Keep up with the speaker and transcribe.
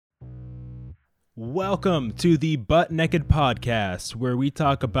Welcome to the Butt Naked Podcast, where we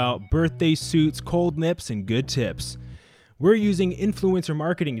talk about birthday suits, cold nips, and good tips. We're using influencer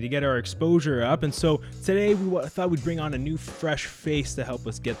marketing to get our exposure up, and so today we thought we'd bring on a new fresh face to help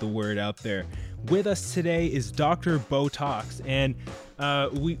us get the word out there. With us today is Dr. Botox, and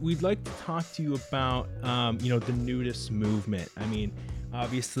we'd like to talk to you about the nudist movement. I mean,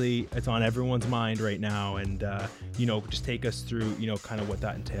 obviously it's on everyone's mind right now, and just take us through kind of what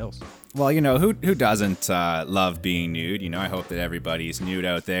that entails. Well, who doesn't love being nude? I hope that everybody's nude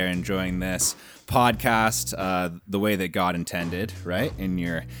out there enjoying this podcast the way that God intended, right? In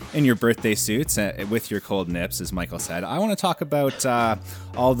your birthday suits with your cold nips, as Michael said. I want to talk about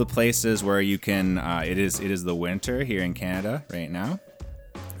all the places where you can. It is the winter here in Canada right now,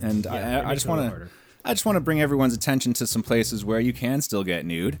 and I just want to bring everyone's attention to some places where you can still get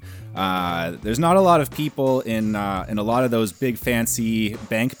nude. There's not a lot of people in a lot of those big fancy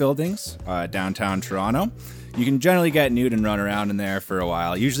bank buildings downtown Toronto. You can generally get nude and run around in there for a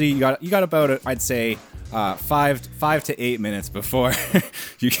while. Usually you got about I'd say 5 to 8 minutes before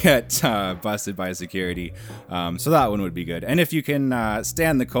you get busted by security. So that one would be good. And if you can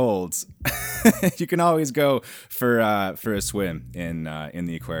stand the colds, you can always go for a swim in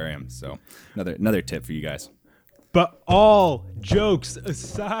the aquarium. So another tip for you guys. But all jokes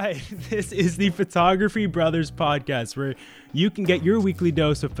aside, this is the Photography Brothers podcast, where you can get your weekly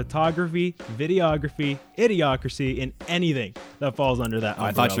dose of photography, videography, idiocracy, and anything that falls under that umbrella.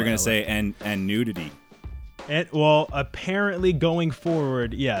 I thought you were going to say and nudity. And, well, apparently going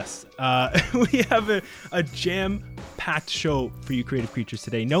forward, yes. We have a jam-packed show for you creative creatures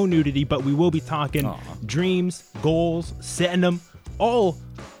today. No nudity, but we will be talking dreams, goals, setting them, all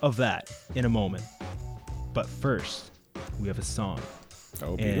of that in a moment. But first, we have a song.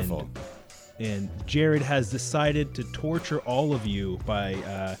 Oh, beautiful. And Jared has decided to torture all of you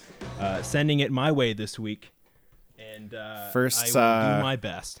by sending it my way this week. And I will do my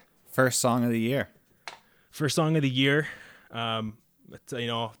best. First song of the year. First song of the year.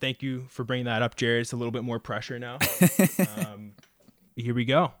 Thank you for bringing that up, Jared. It's a little bit more pressure now. Here we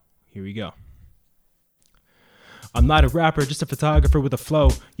go. I'm not a rapper, just a photographer with a flow.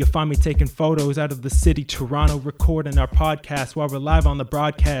 You'll find me taking photos out of the city, Toronto, recording our podcast while we're live on the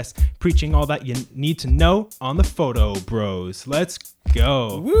broadcast, preaching all that you need to know on the Photo Bros. Let's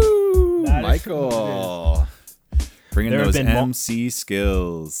go. Woo! Michael. Bringing those MC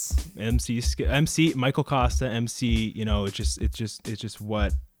skills. MC Michael Costa, MC, it's just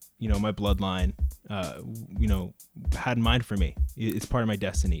what, my bloodline, had in mind for me. It's part of my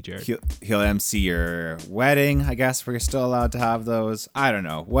destiny, Jared. He'll MC your wedding. I guess we're still allowed to have those. I don't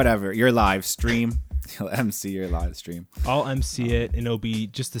know. Whatever. Your live stream. He'll MC your live stream. I'll MC it, and it'll be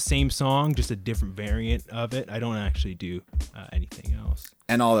just the same song, just a different variant of it. I don't actually do anything else.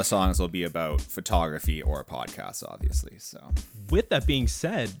 And all the songs will be about photography or podcasts, obviously. So, with that being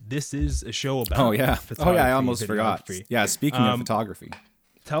said, this is a show about photography. I almost forgot. Yeah, speaking of photography.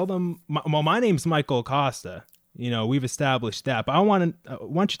 Tell them, my name's Michael Costa. We've established that. But why don't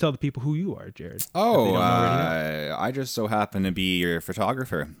you tell the people who you are, Jared? I just so happen to be your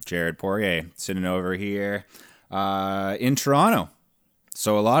photographer, Jared Poirier, sitting over here in Toronto.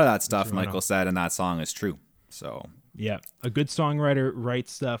 So a lot of that stuff Michael said in that song is true. So yeah, a good songwriter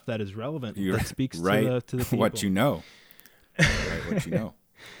writes stuff that is relevant, that speaks to the people. What you know. Right, what you know.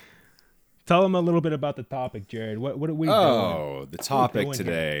 Tell them a little bit about the topic, Jared. What are we doing? Oh, the topic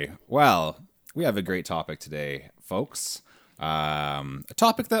today. Here? Well, we have a great topic today, folks. A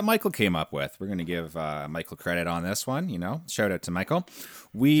topic that Michael came up with. We're going to give Michael credit on this one. Shout out to Michael.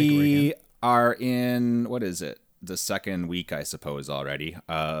 We are in, what is it? The second week, I suppose, already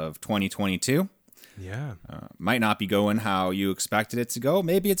of 2022. Yeah. Might not be going how you expected it to go.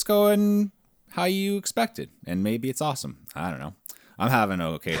 Maybe it's going how you expected, and maybe it's awesome. I don't know. I'm having an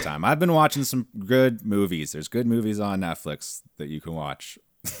okay time. I've been watching some good movies. There's good movies on Netflix that you can watch.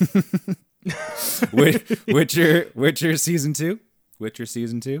 Witcher season 2. Witcher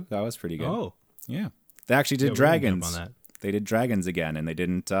season 2. That was pretty good. Oh, yeah. They actually did dragons. They did dragons again, and they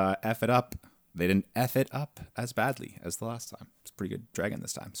didn't F it up. They didn't F it up as badly as the last time. It's a pretty good dragon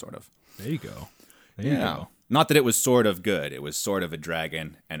this time, sort of. There you go. Not that it was sort of good. It was sort of a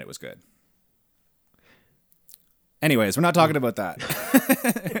dragon, and it was good. Anyways, we're not talking about that.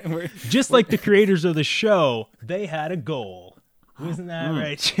 Just like the creators of the show, they had a goal. Wasn't that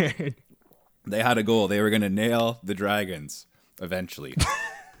right, Jared? They had a goal. They were going to nail the dragons eventually.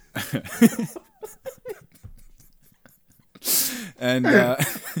 And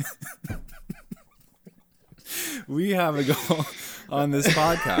we have a goal on this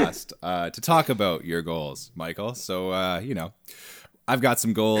podcast to talk about your goals, Michael. So, I've got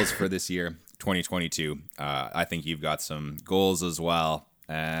some goals for this year. 2022. I think you've got some goals as well,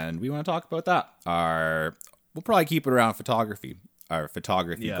 and we want to talk about that. We'll probably keep it around photography, our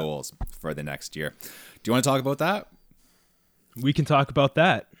photography goals for the next year. Do you want to talk about that? We can talk about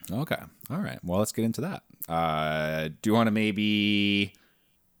that. Okay. All right. Well, let's get into that. Do you want to maybe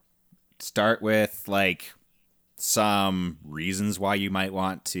start with like some reasons why you might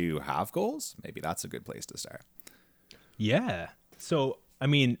want to have goals? Maybe that's a good place to start. Yeah. So, I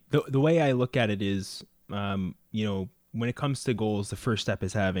mean, the way I look at it is, when it comes to goals, the first step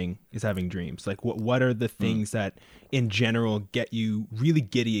is having dreams. Like what are the things that in general get you really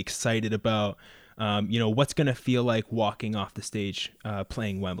giddy, excited about, what's going to feel like walking off the stage,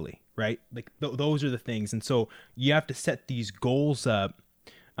 playing Wembley, right? Like those are the things. And so you have to set these goals up,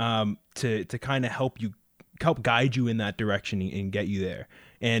 to kind of help guide you in that direction and get you there.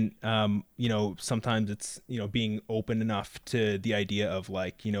 And, sometimes it's, being open enough to the idea of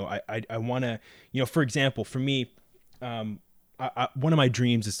like, I want to, for example, for me, one of my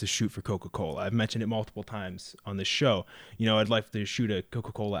dreams is to shoot for Coca-Cola. I've mentioned it multiple times on this show. I'd like to shoot a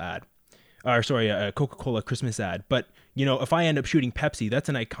Coca-Cola ad. A Coca-Cola Christmas ad. But, if I end up shooting Pepsi, that's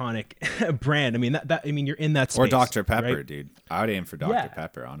an iconic brand. I mean, you're in that space. Or Dr. Pepper, right? dude. I would aim for Dr.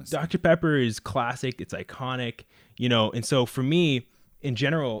 Pepper, honestly. Dr. Pepper is classic. It's iconic, and so for me, in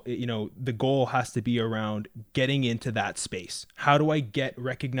general, the goal has to be around getting into that space. How do I get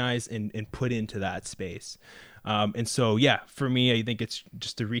recognized and put into that space? And so, for me, I think it's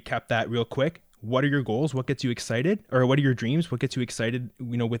just to recap that real quick. What are your goals? What gets you excited? Or what are your dreams? What gets you excited,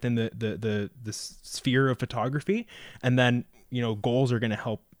 within the sphere of photography? And then, goals are going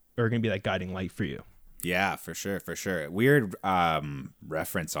to be like guiding light for you. Yeah, for sure. For sure. Weird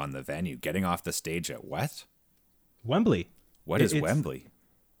reference on the venue, getting off the stage at what? Wembley. What is Wembley?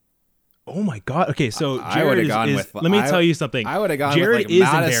 Oh my God. Okay. So Jared I would have gone with, let me tell you something. I would have gone Jared with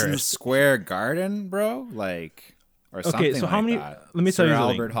like Madison Square Garden, bro. Like, or something. Okay. So how many, that. let me tell you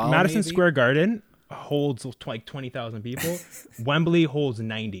something. Albert Hall, Madison maybe? Square Garden holds like 20,000 people. Wembley holds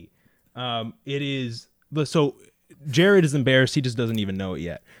 90. So Jared is embarrassed. He just doesn't even know it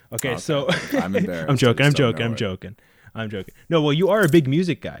yet. Okay. So I'm embarrassed. I'm joking. No, well, you are a big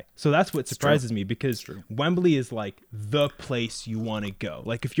music guy. So that's what surprises me, because Wembley is like the place you want to go.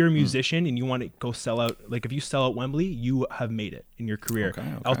 Like if you're a musician and you want to go sell out, like if you sell out Wembley, you have made it in your career. Okay.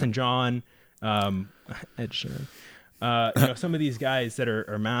 Elton John, Ed Sheeran. Some of these guys that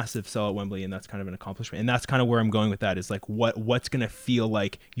are massive sell at Wembley, and that's kind of an accomplishment. And that's kind of where I'm going with that, is like what's going to feel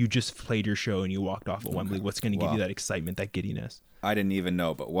like you just played your show and you walked off of Wembley. What's going to give you that excitement, that giddiness? I didn't even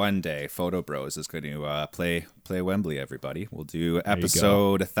know, but one day Photo Bros is going to play Wembley. Everybody, we'll do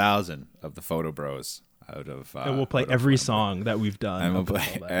episode 1000 of the Photo Bros. And we'll play every song that we've done. And we'll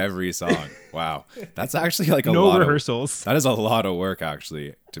play every song. Wow, that's actually like a no lot rehearsals. That is a lot of work,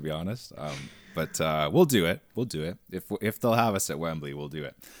 actually, to be honest. But we'll do it. We'll do it if they'll have us at Wembley. We'll do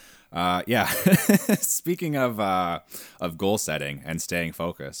it. Speaking of goal setting and staying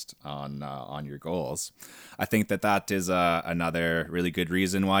focused on your goals, I think that is another really good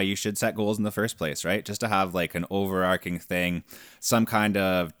reason why you should set goals in the first place, right? Just to have like an overarching thing, some kind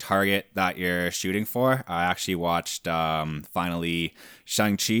of target that you're shooting for. I actually watched finally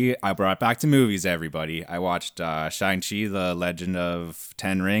Shang-Chi. I brought it back to movies, everybody. I watched Shang-Chi, The Legend of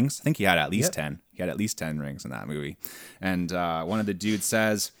 10 Rings. I think he had at least 10. He had at least 10 rings in that movie. And one of the dudes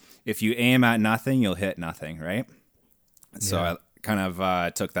says, if you aim at nothing, you'll hit nothing, right? So I kind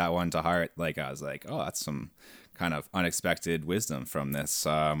of took that one to heart. Like I was like, oh, that's some kind of unexpected wisdom from this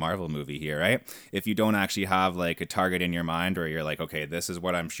Marvel movie here, right? If you don't actually have like a target in your mind, or you're like, okay, this is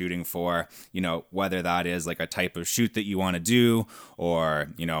what I'm shooting for, whether that is like a type of shoot that you want to do, or,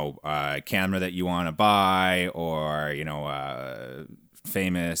 a camera that you want to buy, or,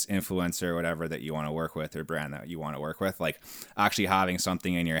 famous influencer, whatever that you want to work with, or brand that you want to work with, like actually having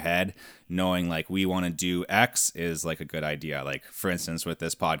something in your head, knowing like we want to do X is like a good idea. Like for instance, with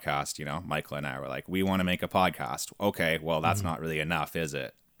this podcast, Michael and I were like, we want to make a podcast. Okay, well that's not really enough, is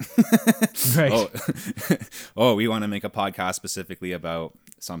it? Right. Oh, we want to make a podcast specifically about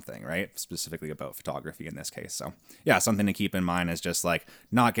something, right? Specifically about photography in this case. So yeah, something to keep in mind is just like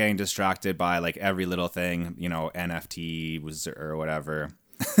not getting distracted by like every little thing, NFT was or whatever,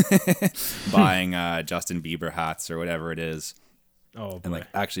 buying Justin Bieber hats or whatever it is. Oh, boy. And like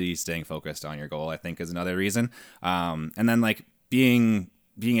actually staying focused on your goal, I think, is another reason. And then like being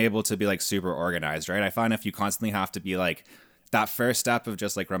able to be like super organized, right? I find if you constantly have to be like that first step of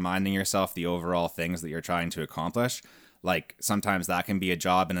just like reminding yourself the overall things that you're trying to accomplish, like sometimes that can be a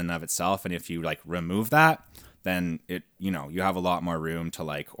job in and of itself. And if you like remove that, then you have a lot more room to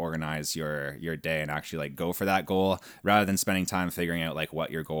like organize your day and actually like go for that goal rather than spending time figuring out like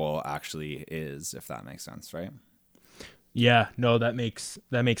what your goal actually is, if that makes sense, right? Yeah, no, that makes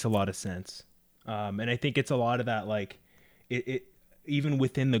a lot of sense. And I think it's a lot of that, like it even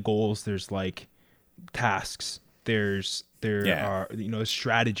within the goals, there's like tasks, there are,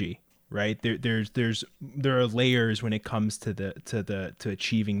 strategy, right? There are layers when it comes to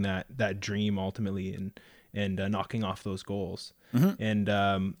achieving that dream ultimately, and knocking off those goals. Mm-hmm. And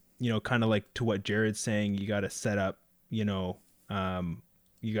kind of like to what Jared's saying, you got to set up some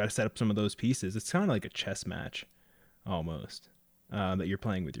of those pieces. It's kind of like a chess match almost, that you're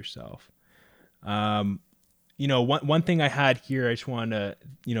playing with yourself. One thing I had here, I just want to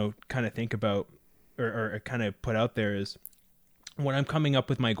kind of think about, or kind of put out there, is when I'm coming up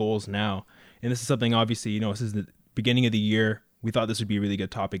with my goals now, and this is something, obviously, this is the beginning of the year. We thought this would be a really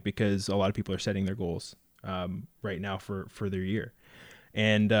good topic because a lot of people are setting their goals right now for their year.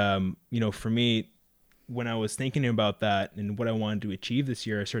 And, for me, when I was thinking about that and what I wanted to achieve this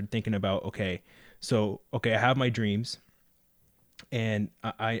year, I started thinking about, I have my dreams, and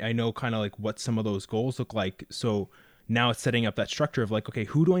I know kind of like what some of those goals look like. So now it's setting up that structure of like, okay,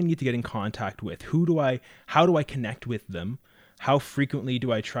 who do I need to get in contact with? How do I connect with them? How frequently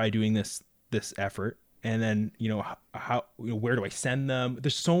do I try doing this effort? And then, where do I send them?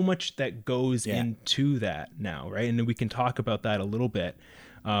 There's so much that goes into that now, right? And then we can talk about that a little bit.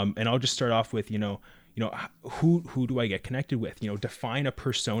 And I'll just start off with, who do I get connected with? Define a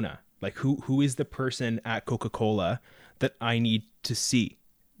persona. Like who is the person at Coca-Cola that I need to see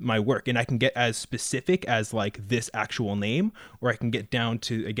my work? And I can get as specific as like this actual name, or I can get down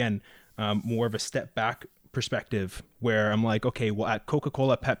to, again, more of a step back perspective where I'm like, okay, well, at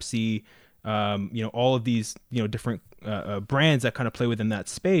Coca-Cola, Pepsi, all of these, different brands that kind of play within that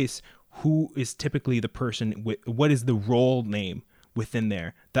space, who is typically the person with, what is the role name within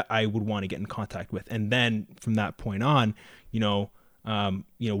there that I would want to get in contact with? And then from that point on,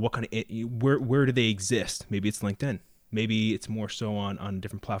 what kind of, where do they exist? Maybe it's LinkedIn. Maybe it's more so on a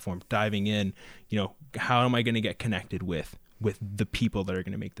different platform, diving in, how am I going to get connected with the people that are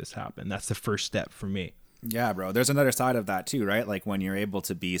going to make this happen? That's the first step for me. Yeah, bro. There's another side of that too, right? Like when you're able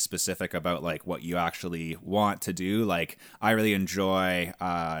to be specific about like what you actually want to do. Like I really enjoy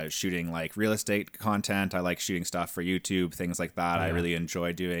shooting like real estate content. I like shooting stuff for YouTube, things like that. Yeah. I really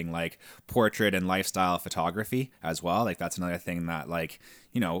enjoy doing like portrait and lifestyle photography as well. Like that's another thing that like,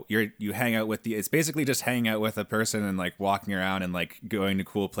 you hang out with it's basically just hanging out with a person and like walking around and like going to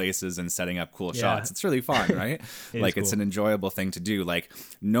cool places and setting up cool shots. It's really fun, right? Like it's an enjoyable thing to do. Like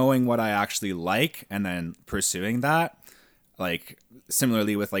knowing what I actually like and then pursuing that. Like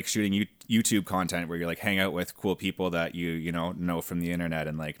similarly with like shooting YouTube content where you're like hang out with cool people that you know from the internet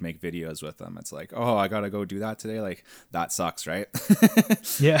and like make videos with them. It's like, oh, I gotta go do that today. Like that sucks, right?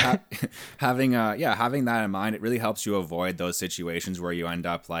 Yeah. Having that in mind, it really helps you avoid those situations where you end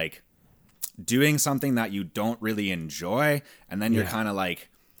up like doing something that you don't really enjoy, and then you're kind of like,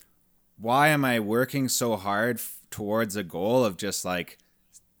 why am I working so hard towards a goal of just like.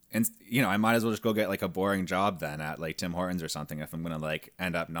 And, I might as well just go get like a boring job then at like Tim Hortons or something if I'm going to like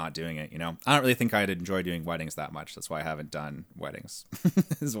end up not doing it, I don't really think I'd enjoy doing weddings that much. That's why I haven't done weddings.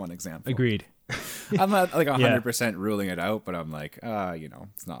 Is one example. Agreed. I'm not like 100% ruling it out, but I'm like,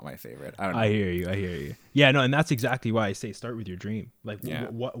 it's not my favorite. I don't know. I hear you. Yeah, no, and that's exactly why I say start with your dream. Like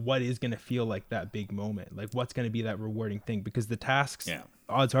what is going to feel like that big moment? Like what's going to be that rewarding thing? Because the tasks,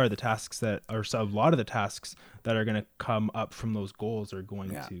 odds are the tasks that are, so a lot of the tasks that are going to come up from those goals are going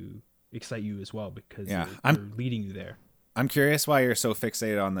to excite you as well, because they're leading you there. I'm curious why you're so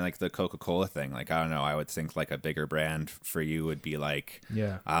fixated on like the Coca-Cola thing. Like, I don't know. I would think like a bigger brand for you would be like,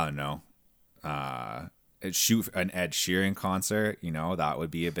 I don't know, shoot an Ed Sheeran concert, that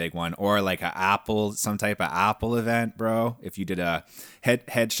would be a big one, or like some type of Apple event, bro. If you did a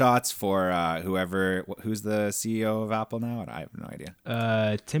headshots for who's the CEO of Apple now, I have no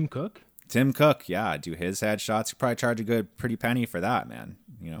idea. Tim Cook, do his headshots. You probably charge a pretty penny for that, man.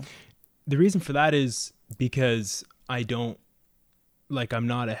 The reason for that is because I'm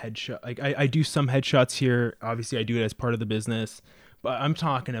not a headshot. Like I do some headshots here. Obviously I do it as part of the business, but I'm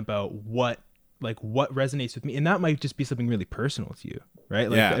talking about what resonates with me. And that might just be something really personal to you, right?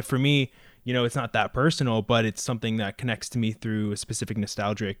 Like for me, it's not that personal, but it's something that connects to me through a specific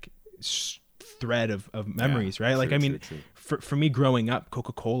nostalgic thread of memories, right? True. For me growing up,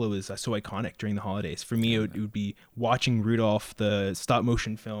 Coca-Cola was so iconic during the holidays. For me, it would be watching Rudolph, the stop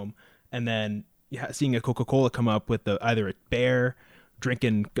motion film, and then seeing a Coca-Cola come up with either a bear,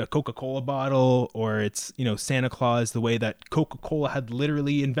 drinking a Coca-Cola bottle, or it's, you know, Santa Claus, the way that Coca-Cola had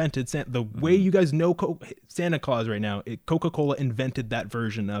literally invented the way you guys know Santa Claus right now. Coca-Cola invented that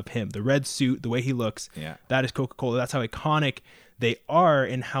version of him, the red suit, the way he looks. Yeah. That is Coca-Cola. That's how iconic they are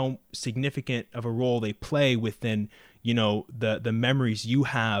and how significant of a role they play within, you know, the memories you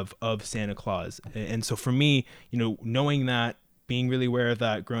have of Santa Claus. And so for me, you know, knowing that, being really aware of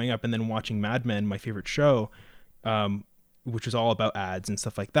that growing up, and then watching Mad Men, my favorite show, which was all about ads and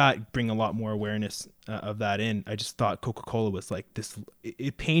stuff like that, bring a lot more awareness of that in. I just thought Coca-Cola was like this,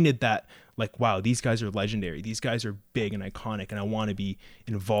 it painted that like, wow, these guys are legendary. These guys are big and iconic, and I want to be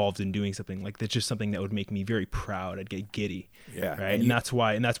involved in doing something like that's just something that would make me very proud. I'd get giddy. Yeah. Right. And that's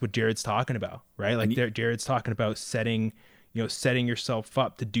what Jared's talking about, right? Like Jared's talking about setting yourself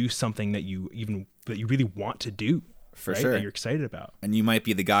up to do something that you really want to do. For right? sure. That you're excited about. And you might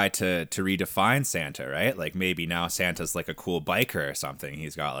be the guy to redefine Santa, right? Like maybe now Santa's like a cool biker or something.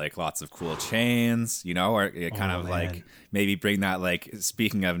 He's got like lots of cool chains, you know, or kind of like maybe bring that, like,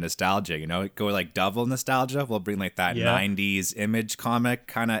 speaking of nostalgia, you know, go like double nostalgia. We'll bring like that 90s image comic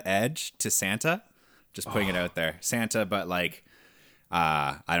kind of edge to Santa. Just putting it out there. Santa, but like,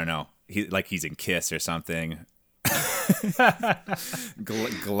 I don't know. He's in Kiss or something.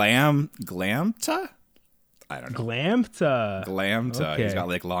 Glamta? I don't know. Glamta. Okay. He's got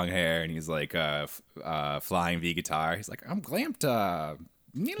like long hair and he's like flying V guitar. He's like, I'm Glamta.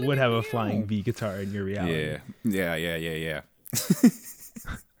 Would have a flying V guitar in your reality. Yeah.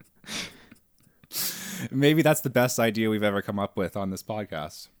 Maybe that's the best idea we've ever come up with on this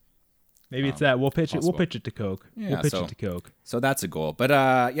podcast. Maybe it's that. We'll pitch possible. it. We'll pitch it to Coke. Yeah, we'll pitch it to Coke. So that's a goal. But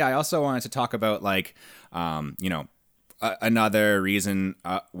I also wanted to talk about like, you know, another reason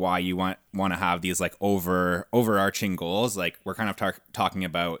why you want to have these like overarching goals. Like we're kind of talking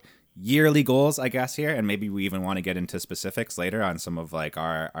about yearly goals, I guess, here, and maybe we even want to get into specifics later on some of like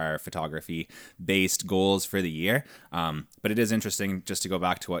our photography based goals for the year. But it is interesting just to go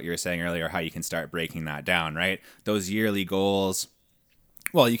back to what you were saying earlier, how you can start breaking that down, right? Those yearly goals,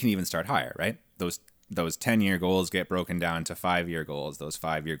 well, you can even start higher, right? Those 10-year goals get broken down to 5-year goals, those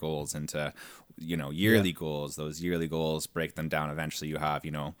 5-year goals into, you know, yearly goals. Those yearly goals, break them down. Eventually you have,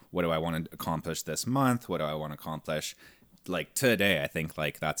 you know, what do I want to accomplish this month? What do I want to accomplish like today? I think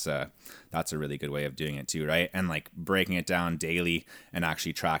like that's a really good way of doing it too, right? And like breaking it down daily and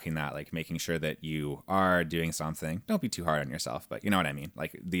actually tracking that, like making sure that you are doing something. Don't be too hard on yourself, but you know what I mean?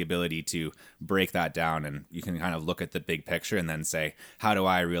 Like the ability to break that down, and you can kind of look at the big picture and then say, how do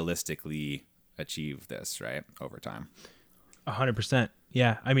I realistically achieve this, right, over time? 100%.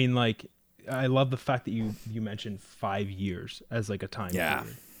 Yeah. I mean, like, I love the fact that you mentioned 5 years as like a time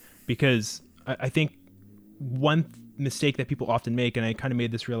period, because I think one mistake that people often make, and I kind of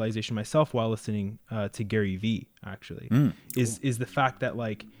made this realization myself while listening to Gary Vee actually, is the fact that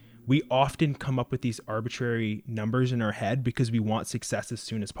like we often come up with these arbitrary numbers in our head because we want success as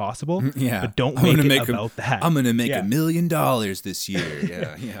soon as possible. But don't make it about that. I'm gonna make $1 million this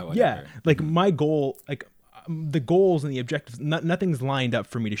year. Yeah. Like my goal, like the goals and the objectives, nothing's lined up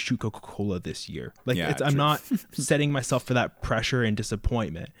for me to shoot Coca-Cola this year. Like I'm not setting myself for that pressure and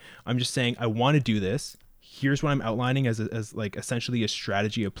disappointment. I'm just saying I want to do this. Here's what I'm outlining as like essentially a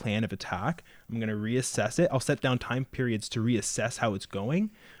strategy, a plan of attack. I'm going to reassess it. I'll set down time periods to reassess how it's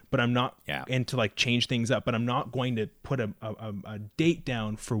going, but I'm not, and to like change things up, but I'm not going to put a date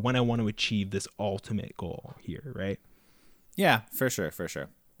down for when I want to achieve this ultimate goal here. Right. Yeah, for sure.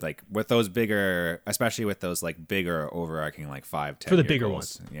 Like with those bigger, especially with those like bigger overarching, like 5-10 for the bigger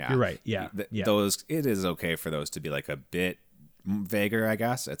goals, ones. Yeah, you're right. Yeah. Those, it is okay for those to be like a bit vaguer, I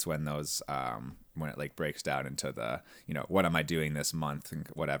guess. It's when those, when it like breaks down into the, you know, what am I doing this month and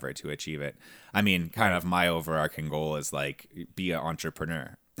whatever to achieve it. I mean, kind of my overarching goal is like be an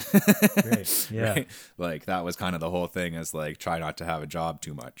entrepreneur. Right. Yeah. Right? Like that was kind of the whole thing, is like try not to have a job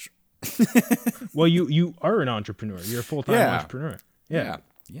too much. Well, you are an entrepreneur. You're a full-time entrepreneur. Yeah,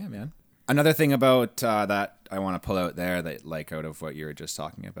 man. Another thing about that I want to pull out there, that like out of what you were just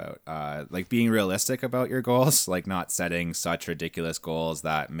talking about, like being realistic about your goals, like not setting such ridiculous goals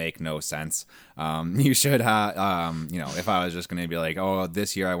that make no sense. You should have, you know, if I was just going to be like, oh,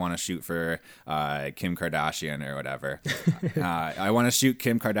 this year I want to shoot for Kim Kardashian or whatever. I want to shoot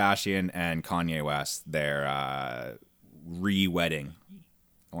Kim Kardashian and Kanye West, their re-wedding.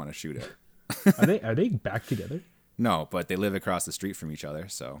 I want to shoot it. Are they back together? No, but they live across the street from each other,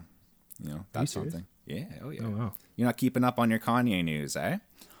 so you know that's something. Yeah, oh yeah. Oh, wow. You're not keeping up on your Kanye news, eh?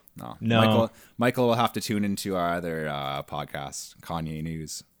 No. Michael will have to tune into our other podcast, Kanye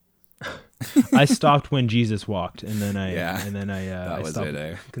News. I stopped when Jesus walked, and then I that I was stopped it,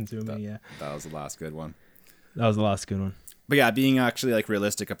 eh? consuming. That was the last good one. That was the last good one. But yeah, being actually like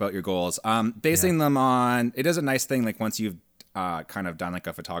realistic about your goals, basing them on, it is a nice thing. Like once you've kind of done like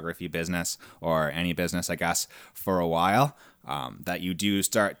a photography business or any business, I guess, for a while, that you do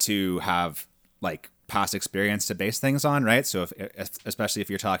start to have like past experience to base things on, right? So if especially if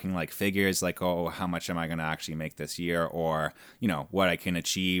you're talking like figures, like, oh, how much am I going to actually make this year, or, you know, what I can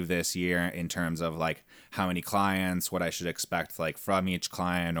achieve this year in terms of like how many clients, what I should expect like from each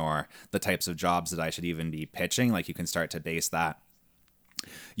client, or the types of jobs that I should even be pitching. Like you can start to base that.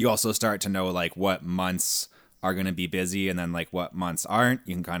 You also start to know like what months are going to be busy and then like what months aren't.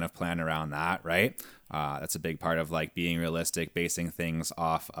 You can kind of plan around that, right? That's a big part of like being realistic, basing things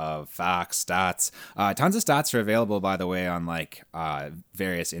off of facts, stats. Tons of stats are available, by the way, on like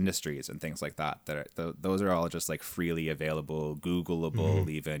various industries and things like that. Those are all just like freely available, Googleable.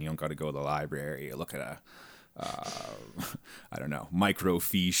 Even you don't got to go to the library. Look at I don't know,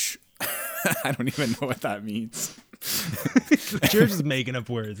 microfiche. I don't even know what that means. You're just making up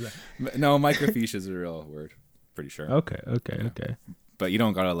words. No, microfiche is a real word. Pretty sure. Okay. But you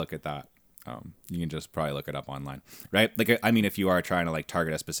don't got to look at that. You can just probably look it up online, right? Like, I mean, if you are trying to like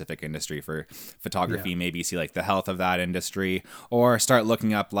target a specific industry for photography, maybe see like the health of that industry, or start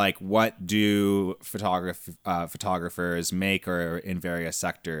looking up like what do photographers make, or in various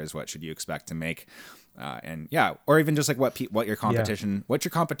sectors, what should you expect to make, and yeah, or even just like what your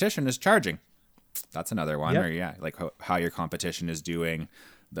competition is charging. That's another one. Or like how your competition is doing,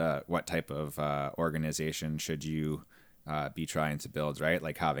 what type of organization should you be trying to build, right?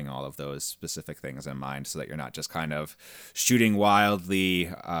 Like having all of those specific things in mind, so that you're not just kind of shooting wildly,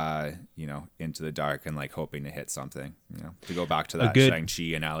 into the dark and like hoping to hit something. You know, to go back to that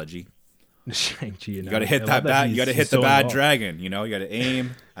Shang-Chi analogy. Shang-Chi. You got to hit that bad. You got to hit the bad dragon. You know, you got to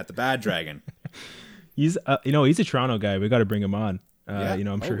aim at the bad dragon. He's he's a Toronto guy. We got to bring him on.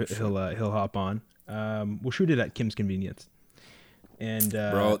 I'm sure he'll hop on. We'll shoot it at Kim's Convenience. And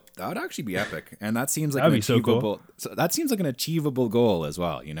bro, that would actually be epic, and that seems like an achievable. So cool. So that seems like an achievable goal as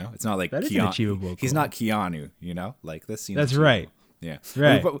well. You know, it's not like that is an achievable goal. He's not Keanu. You know, like this seems. That's achievable. right. Yeah.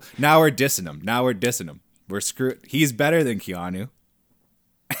 Right. Now we're dissing him. We're screwed. He's better than Keanu.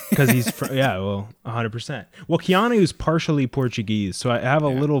 Because he's 100%. Well, Keanu is partially Portuguese, so I have a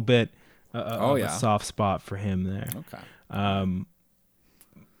little bit of a soft spot for him there. Okay.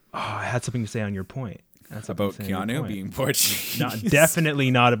 I had something to say on your point. About Keanu being Portuguese.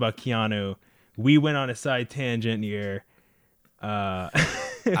 Definitely not about Keanu. We went on a side tangent here. I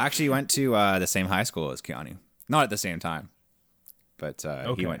actually went to the same high school as Keanu. Not at the same time. But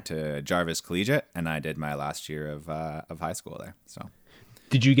he went to Jarvis Collegiate, and I did my last year of high school there. So,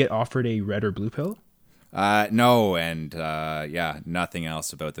 did you get offered a red or blue pill? No, and nothing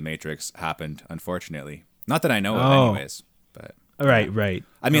else about the Matrix happened, unfortunately. Not that I know of, anyways. But right.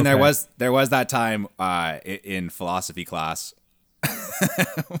 I mean, there was that time in philosophy class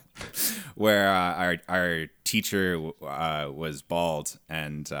where our teacher was bald,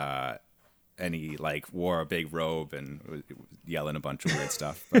 and he like wore a big robe and was yelling a bunch of weird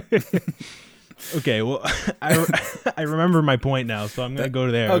stuff. But. Okay, well, I remember my point now, so I'm going to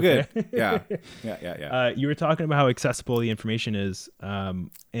go there. Oh, okay? Good. Yeah. You were talking about how accessible the information is, and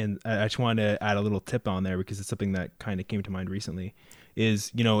I just wanted to add a little tip on there because it's something that kind of came to mind recently.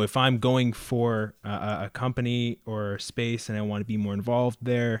 Is, if I'm going for a company or a space and I want to be more involved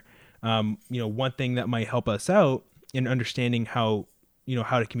there, one thing that might help us out in understanding how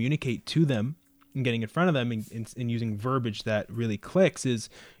to communicate to them and getting in front of them and using verbiage that really clicks is,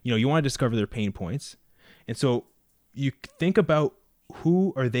 you want to discover their pain points. And so you think about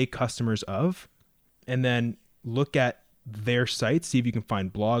who are they customers of, and then look at their site, see if you can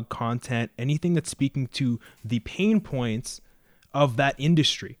find blog content, anything that's speaking to the pain points of that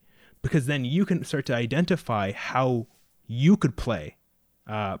industry, because then you can start to identify how you could play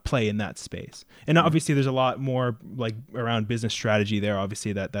in that space. And obviously there's a lot more like around business strategy there,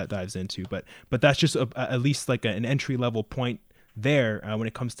 obviously that dives into, but that's just at least like an entry level point there when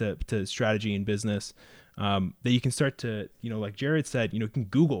it comes to strategy and business, that you can start to, like Jared said, you can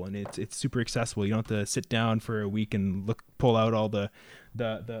Google, and it's super accessible. You don't have to sit down for a week and pull out all the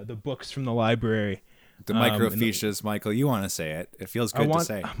books from the library. The microfiches, Michael, you want to say it. It feels good to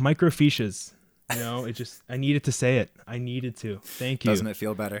say. Microfiches. I needed to say it. I needed to. Thank you. Doesn't it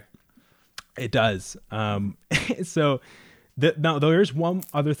feel better? It does. So now there's one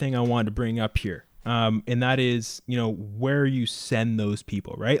other thing I wanted to bring up here. And that is, where you send those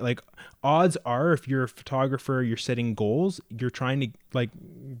people, right? Like odds are, if you're a photographer, you're setting goals, you're trying to, like,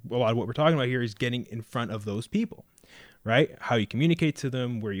 a lot of what we're talking about here is getting in front of those people, right? How you communicate to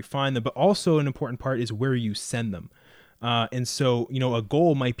them, where you find them, but also an important part is where you send them. And so, a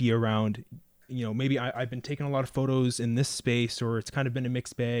goal might be around, maybe I've been taking a lot of photos in this space, or it's kind of been a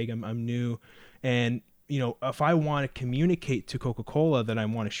mixed bag. I'm new. And, if I want to communicate to Coca-Cola that I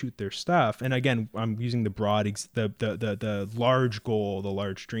want to shoot their stuff, and again, I'm using the large goal, the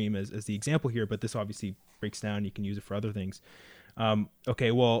large dream as the example here, but this obviously breaks down. You can use it for other things.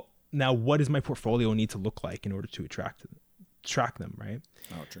 Okay, well, now what does my portfolio need to look like in order to track them, right?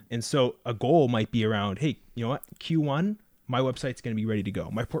 Oh, true. And so a goal might be around, hey, you know what? Q1, my website's going to be ready to go.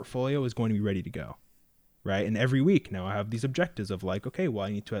 My portfolio is going to be ready to go, right? And every week now I have these objectives of like, okay, well,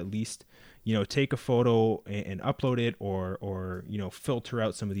 I need to at least, take a photo and upload it, or filter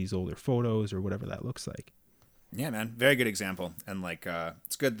out some of these older photos, or whatever that looks like. Yeah, man. Very good example. And like,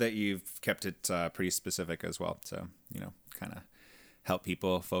 it's good that you've kept it pretty specific as well. So, kind of help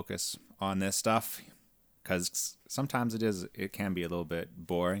people focus on this stuff, because sometimes it can be a little bit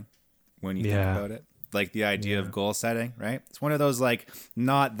boring when you think about it. Like the idea of goal setting, right? It's one of those like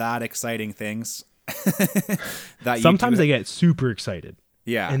not that exciting things that sometimes I get super excited.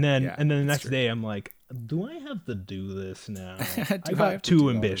 Yeah. And then the next day I'm like, do I have to do this now? I got too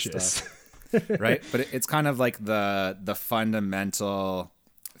ambitious. Right? But it's kind of like the fundamental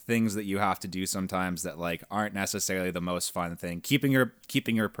things that you have to do sometimes that like aren't necessarily the most fun thing. Keeping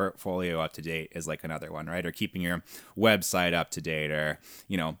your portfolio up to date is like another one, right? Or keeping your website up to date, or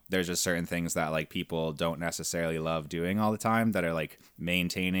there's just certain things that like people don't necessarily love doing all the time, that are like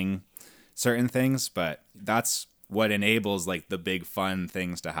maintaining certain things, but that's what enables like the big fun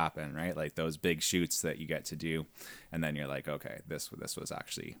things to happen, right? Like those big shoots that you get to do, and then you're like, okay, this was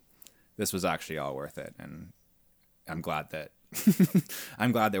actually all worth it. And I'm glad that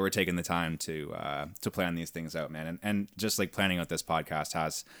we're taking the time to plan these things out, man. And just like planning out this podcast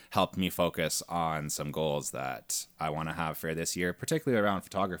has helped me focus on some goals that I want to have for this year, particularly around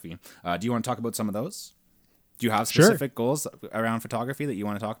photography. Do you want to talk about some of those? Do you have specific goals around photography that you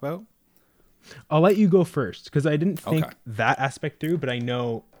want to talk about? I'll let you go first, because I didn't think that aspect through, but I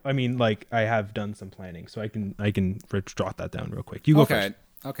know, I have done some planning, so I can jot that down real quick. You go first.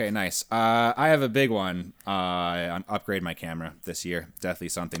 Okay, nice. I have a big one. Upgrade my camera this year. Definitely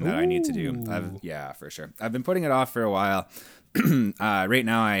something that I need to do. Yeah, for sure. I've been putting it off for a while. Right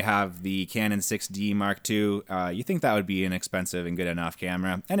now I have the Canon 6D Mark II. You think that would be an expensive and good enough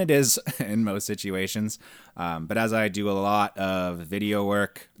camera, and it is in most situations. But as I do a lot of video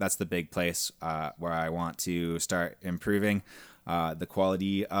work, that's the big place where I want to start improving the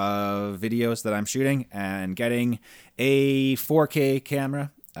quality of videos that I'm shooting, and getting a 4K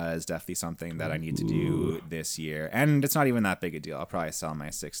camera is definitely something that I need to do this year. And it's not even that big a deal. I'll probably sell my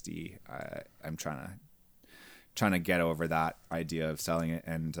 6D. I'm trying to get over that idea of selling it,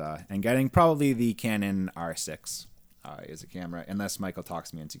 and getting probably the Canon R6 is a camera, unless Michael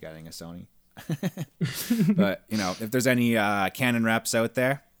talks me into getting a Sony. But if there's any Canon reps out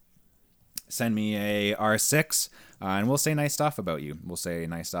there, send me a R6, and we'll say nice stuff about you. We'll say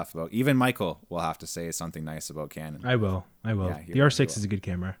nice stuff about, even Michael will have to say something nice about Canon. I will. Yeah, the R6 is a good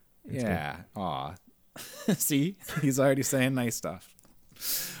camera. It's good. Aw. See, he's already saying nice stuff.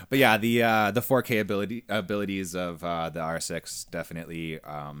 But yeah, the 4K abilities of the R6 definitely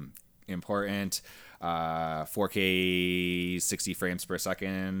important. 4K 60 frames per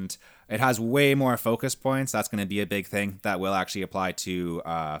second. It has way more focus points. That's going to be a big thing that will actually apply to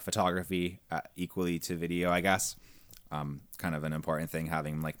photography equally to video, I guess. Kind of an important thing,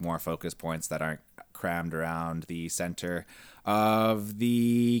 having like more focus points that aren't crammed around the center of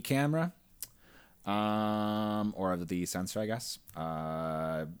the camera. Or of the sensor, I guess.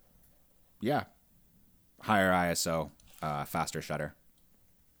 Yeah. Higher ISO, faster shutter.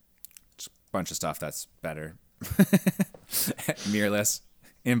 Just a bunch of stuff that's better. Mirrorless,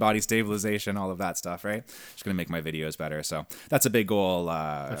 in-body stabilization, all of that stuff, right? Just going to make my videos better. So that's a big goal.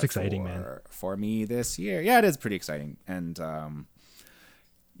 That's exciting, man. For me this year. Yeah, it is pretty exciting. And,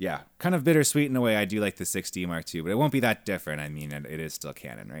 yeah, kind of bittersweet in a way. I do like the 6D Mark II, but it won't be that different. I mean, it is still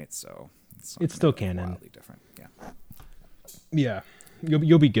Canon, right? So it's still Canon. Wildly different. Yeah.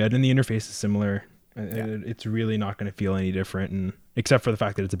 You'll be good, and the interface is similar. It's really not going to feel any different, and except for the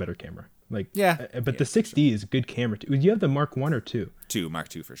fact that it's a better camera. But the 6D is a good camera too. Do you have the Mark 1 or 2?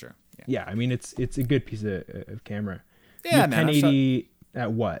 Mark II for sure. Yeah, I mean it's a good piece of camera. Yeah, man. 1080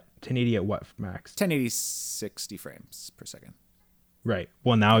 at what? 1080 at what max? 1080 60 frames per second. Right.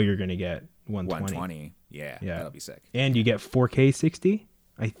 Well, now you're going to get 120. 120. Yeah, that'll be sick. And you get 4K 60,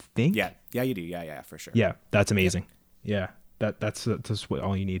 I think. Yeah, you do. Yeah, for sure. Yeah, that's amazing. Yeah, that's what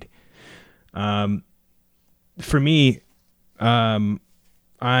all you need. For me, I'm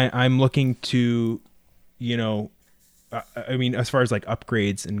looking to, I mean, as far as like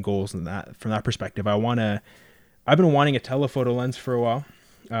upgrades and goals and that, from that perspective, I've been wanting a telephoto lens for a while.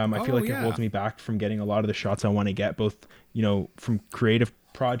 I feel like it holds me back from getting a lot of the shots I want to get, both, from creative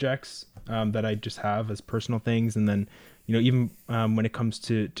projects that I just have as personal things. And then, even when it comes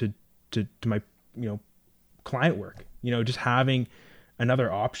to my, client work, just having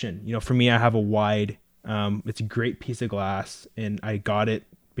another option. For me, I have a wide, it's a great piece of glass, and I got it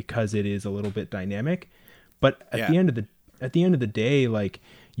because it is a little bit dynamic. But at the end of the day, like,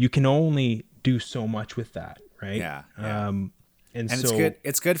 you can only do so much with that, right? Yeah. And so it's good.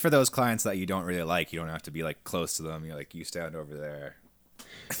 It's good for those clients that you don't really like. You don't have to be like close to them. You're like, you stand over there.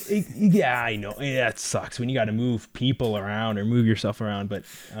 Yeah, I know. Yeah, it sucks when you got to move people around or move yourself around. But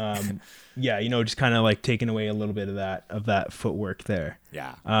just kind of like taking away a little bit of that footwork there.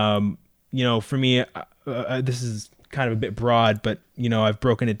 Yeah. For me, this is kind of a bit broad, but I've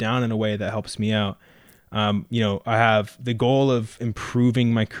broken it down in a way that helps me out. I have the goal of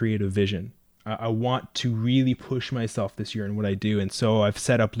improving my creative vision. I want to really push myself this year in what I do. And so I've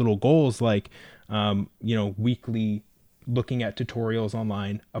set up little goals like, weekly looking at tutorials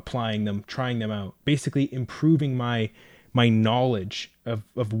online, applying them, trying them out, basically improving my knowledge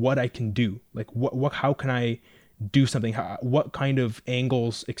of what I can do. Like how can I do something? What kind of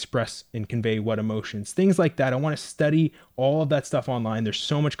angles express and convey what emotions, things like that. I want to study all of that stuff online. There's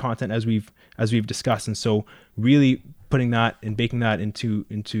so much content as we've discussed. And so really putting that and baking that into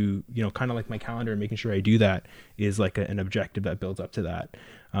kind of like my calendar and making sure I do that is like an objective that builds up to that.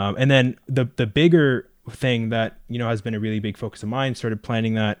 And then the bigger thing that, has been a really big focus of mine, started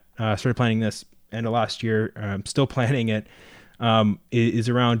planning this end of last year, still planning it, is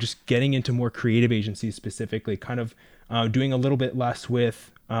around just getting into more creative agencies, specifically kind of doing a little bit less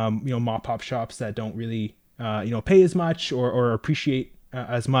with, mop-up shops that don't really, pay as much or appreciate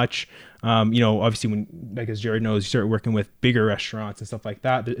as much. Obviously when, like, as Jared knows, you start working with bigger restaurants and stuff like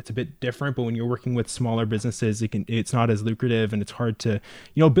that, it's a bit different. But when you're working with smaller businesses, it's not as lucrative, and it's hard to,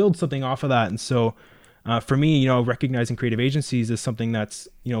 build something off of that. And so, for me, recognizing creative agencies is something that's,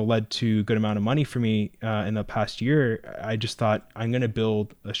 led to a good amount of money for me in the past year. I just thought I'm going to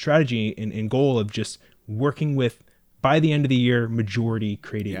build a strategy and goal of just working with, by the end of the year, majority of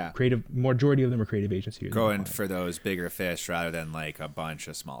them are creative agencies. Going for those bigger fish rather than like a bunch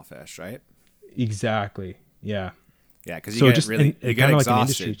of small fish, right? Exactly. Yeah. Yeah, because you get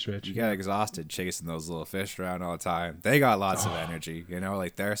exhausted. Like you get exhausted chasing those little fish around all the time. They got lots of energy,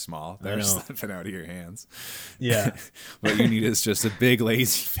 like they're small. They're slipping out of your hands. Yeah. What you need is just a big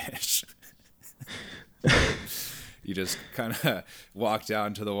lazy fish. You just kind of walk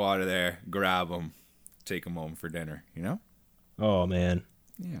down to the water there, grab them, take them home for dinner, Oh, man.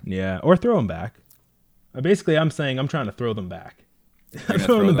 Yeah. Or throw them back. Basically, I'm saying I'm trying to throw them back.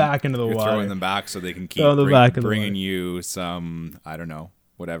 Throwing them back into the water. Throwing them back so they can keep bringing you some, I don't know,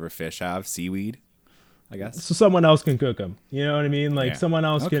 whatever fish have, seaweed, I guess. So someone else can cook them. You know what I mean? Like someone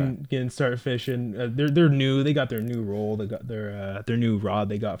else can start fishing. They're new. They got their new roll. They got their new rod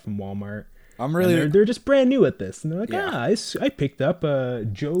they got from Walmart. They're just brand new at this, and they're like, I picked up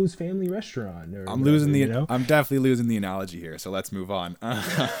Joe's Family Restaurant. I'm definitely losing the analogy here, so let's move on.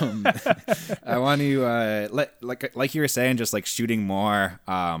 I want to like you were saying, just like shooting more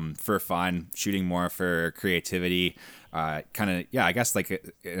for fun, shooting more for creativity. I guess like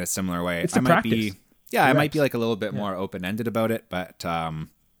in a similar way. It's practice. I might be like a little bit more open-ended about it, but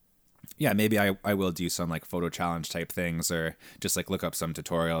maybe I will do some like photo challenge type things, or just like look up some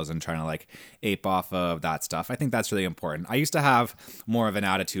tutorials and trying to like ape off of that stuff. I think that's really important. I used to have more of an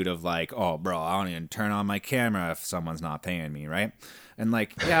attitude of like, oh bro, I don't even turn on my camera if someone's not paying me, right? And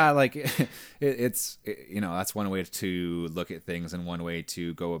like, it's that's one way to look at things and one way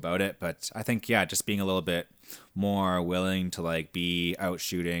to go about it. But I think, just being a little bit more willing to like be out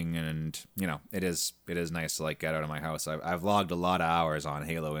shooting, and it is nice to like get out of my house. I've logged a lot of hours on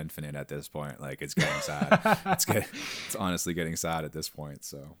Halo Infinite at this point. Like, it's getting sad. It's honestly getting sad at this point.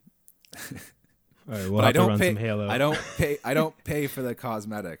 So, all right, we'll have to run some Halo. I don't pay for the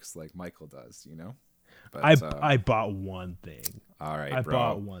cosmetics like Michael does. But I bought one thing. All right, I bro.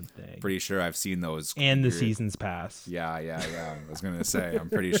 bought one thing. Pretty sure I've seen those. And the season's pass. Yeah. I was gonna say, I'm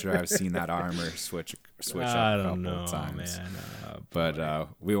pretty sure I've seen that armor switch up a couple of times. Man. But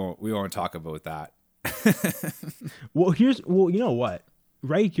we won't talk about that. Well, you know what?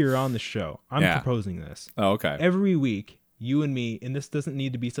 Right here on the show, I'm proposing this. Oh, okay. Every week, you and me, and this doesn't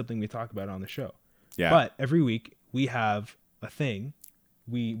need to be something we talk about on the show. Yeah. But every week we have a thing.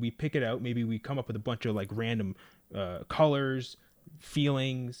 We pick it out. Maybe we come up with a bunch of like random colors,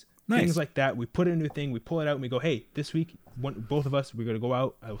 feelings, things like that. We put it into a thing. We pull it out and we go, hey, this week, both of us, we're going to go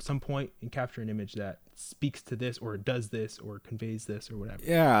out at some point and capture an image that speaks to this or does this or conveys this or whatever.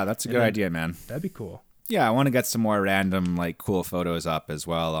 Yeah, that's a good idea, man. That'd be cool. Yeah, I want to get some more random like cool photos up as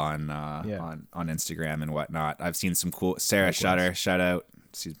well on on Instagram and whatnot. I've seen some cool Sarah Shutter, shout out.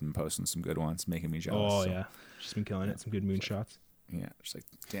 She's been posting some good ones, making me jealous. Oh yeah, she's been killing it. Some good moon shots. Yeah, just like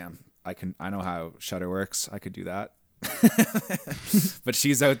damn, I know how Shutter works. I could do that. But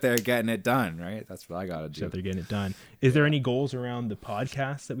she's out there getting it done, right? That's what I gotta do. She's out there getting it done. Is there any goals around the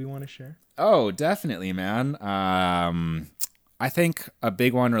podcast that we want to share? Oh, definitely, man. I think a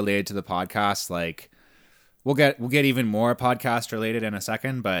big one related to the podcast, like we'll get even more podcast related in a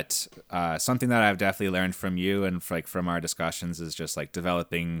second, but something that I've definitely learned from you and from our discussions is just like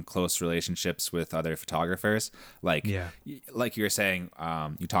developing close relationships with other photographers. Like like you were saying,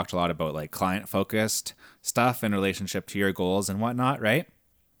 you talked a lot about like client focused stuff in relationship to your goals and whatnot, right?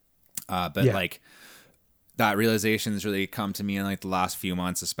 Like that realization has really come to me in like the last few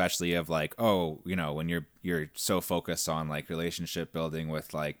months, especially of like, oh, you know, when you're so focused on like relationship building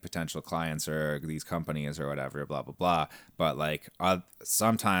with like potential clients or these companies or whatever, blah, blah, blah. But like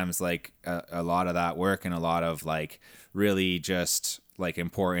sometimes like a lot of that work and a lot of like really just like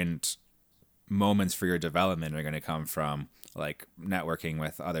important moments for your development are going to come from like networking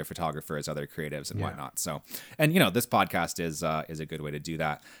with other photographers, other creatives and whatnot. So, and you know, this podcast is a good way to do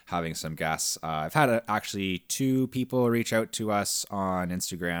that. Having some guests. I've had actually 2 people reach out to us on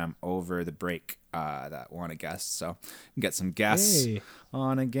Instagram over the break that want a guest. So get some guests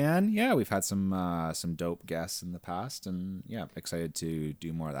on again. Yeah, we've had some dope guests in the past, and yeah, excited to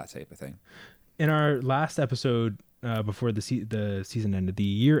do more of that type of thing. In our last episode, before the season ended, the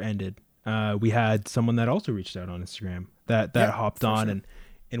year ended, we had someone that also reached out on Instagram that hopped on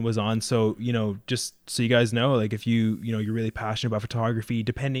and was on. So, you know, just so you guys know, like if you're really passionate about photography,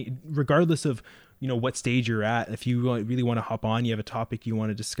 regardless of, you know, what stage you're at, if you really want to hop on, you have a topic you want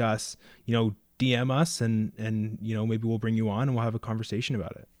to discuss, you know, DM us and, you know, maybe we'll bring you on and we'll have a conversation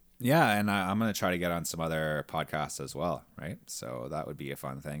about it. Yeah, and I'm going to try to get on some other podcasts as well, right? So that would be a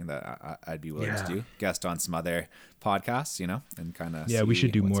fun thing that I'd be willing to do. Guest on some other podcasts, you know, and kind of we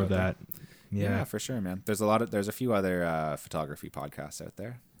should do more of that. Yeah, for sure, man. There's a few other photography podcasts out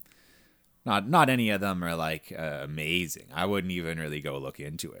there. Not any of them are like amazing. I wouldn't even really go look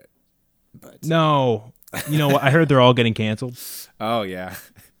into it. But no, you know what? I heard they're all getting canceled. Oh yeah,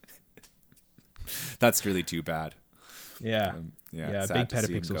 that's really too bad. Yeah. Big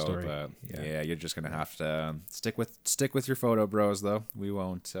Petapixel story. But yeah, you're just gonna have to stick with your photo bros, though. We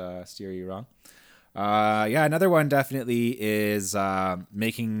won't steer you wrong. Another one definitely is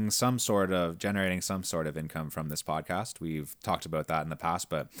generating some sort of income from this podcast. We've talked about that in the past,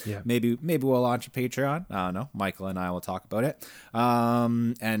 but maybe we'll launch a Patreon. I don't know. Michael and I will talk about it.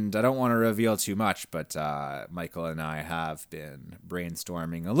 And I don't want to reveal too much, but Michael and I have been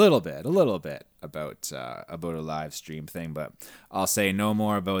brainstorming a little bit about a live stream thing, but I'll say no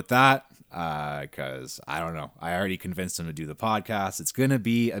more about that because I don't know. I already convinced him to do the podcast. It's gonna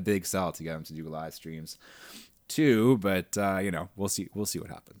be a big sell to get him to do live streams too, but you know, we'll see what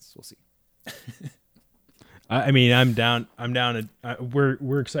happens. We'll see. I mean, I'm down.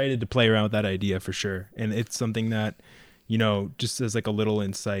 We're excited to play around with that idea for sure, and it's something that, you know, just as like a little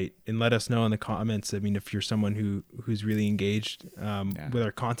insight, and let us know in the comments. I mean, if you're someone who's really engaged with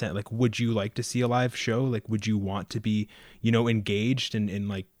our content, like, would you like to see a live show? Like, would you want to be, you know, engaged and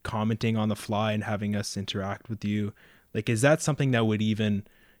like commenting on the fly and having us interact with you? Like, is that something that would even,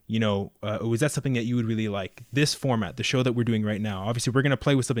 you know, was that something that you would really like? This format, the show that we're doing right now, obviously we're going to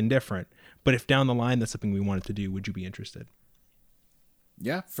play with something different, but if down the line that's something we wanted to do, would you be interested?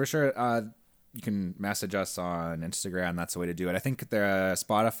 Yeah, for sure. You can message us on Instagram. That's the way to do it. I think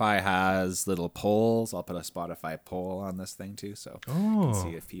Spotify has little polls. I'll put a Spotify poll on this thing too, so you can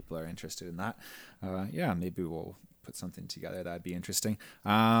see if people are interested in that. Maybe we'll put something together. That'd be interesting.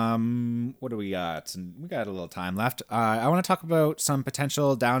 What do we got? We got a little time left. I want to talk about some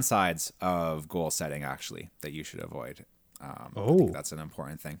potential downsides of goal setting, actually, that you should avoid. I think that's an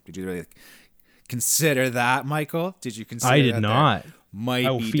important thing. Did you really consider that, Michael? Did you consider? I did not. I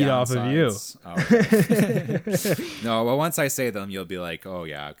will feed off of you. Oh, okay. No, well, once I say them, you'll be like, oh,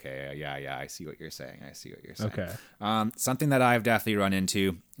 yeah, okay, yeah, I see what you're saying. Okay. Something that I've definitely run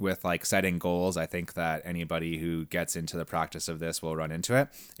into with like setting goals, I think that anybody who gets into the practice of this will run into it,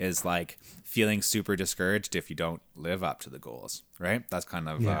 is like feeling super discouraged if you don't live up to the goals, right? That's kind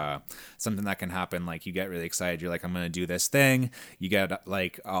of something that can happen. Like you get really excited. You're like, I'm going to do this thing. You get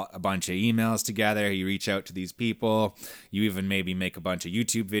like a bunch of emails together. You reach out to these people. You even maybe make a bunch of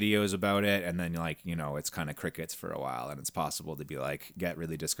YouTube videos about it. And then like, you know, it's kind of crickets for a while, and it's possible to be like, get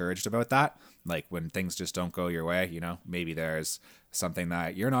really discouraged about that. Like when things just don't go your way, you know, maybe there's something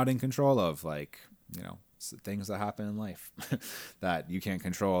that you're not in control of, like, you know, things that happen in life that you can't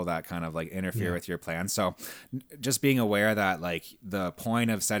control that kind of like interfere with your plan. So just being aware that like the point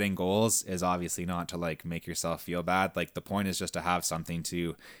of setting goals is obviously not to like make yourself feel bad. Like the point is just to have something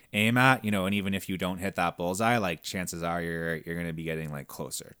to aim at, you know, and even if you don't hit that bullseye, like chances are you're going to be getting like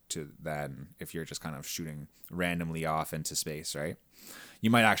closer to than if you're just kind of shooting randomly off into space, right? You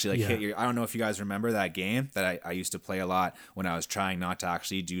might actually like hit your, I don't know if you guys remember that game that I used to play a lot when I was trying not to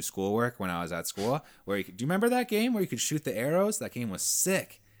actually do schoolwork when I was at school, where do you remember that game where you could shoot the arrows? That game was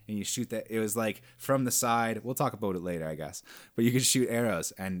sick. And you shoot that, it was like from the side. We'll talk about it later, I guess. But you could shoot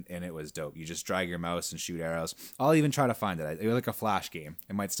arrows and it was dope. You just drag your mouse and shoot arrows. I'll even try to find it. It was like a Flash game.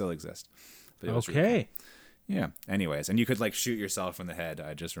 It might still exist. But it was really cool. Yeah. Anyways, and you could like shoot yourself in the head.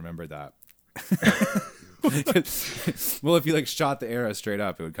 I just remembered that. Well, if you like shot the arrow straight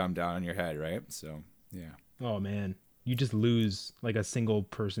up, it would come down on your head, right? So yeah. Oh man, you just lose like a single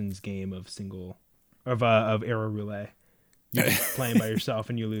person's game of arrow roulette. You're just playing by yourself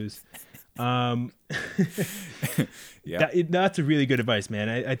and you lose. Yeah, that's a really good advice, man.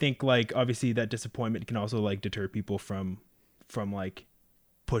 I think like obviously that disappointment can also like deter people from like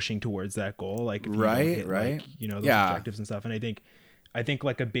pushing towards that goal, like if you don't hit, like, you know, those objectives and stuff. And I think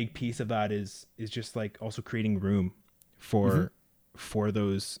like a big piece of that is just like also creating room for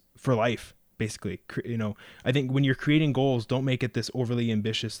life, basically. You know, I think when you're creating goals, don't make it this overly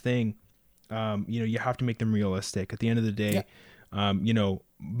ambitious thing. You know, you have to make them realistic. At the end of the day, you know,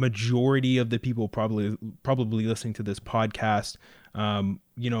 majority of the people probably listening to this podcast,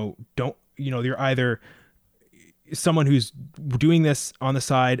 you know, they're either someone who's doing this on the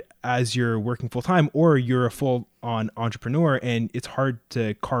side as you're working full time, or you're a full on entrepreneur, and it's hard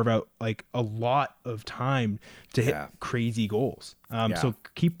to carve out like a lot of time to hit crazy goals. So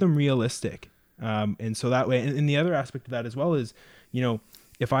keep them realistic. And so that way, and the other aspect of that as well is, you know,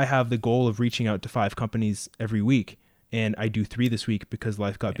 if I have the goal of reaching out to 5 companies every week and I do 3 this week because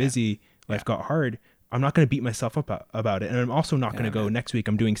life got busy, life got hard, I'm not going to beat myself up about it. And I'm also not going to go next week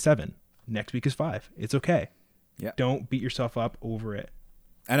I'm doing 7. Next week is 5. It's okay. Yeah. Don't beat yourself up over it.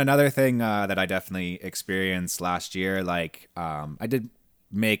 And another thing that I definitely experienced last year, like I did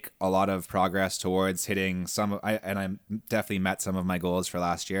make a lot of progress towards hitting I definitely met some of my goals for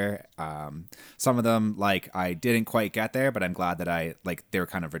last year. Some of them like I didn't quite get there, but I'm glad that they were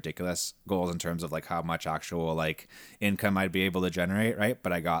kind of ridiculous goals in terms of like how much actual like income I'd be able to generate, right?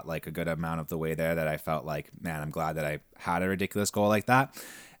 But I got like a good amount of the way there that I felt like, man, I'm glad that I had a ridiculous goal like that.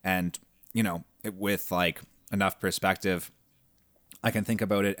 And you know, with like enough perspective, I can think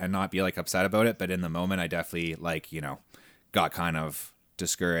about it and not be like upset about it. But in the moment, I definitely like, you know, got kind of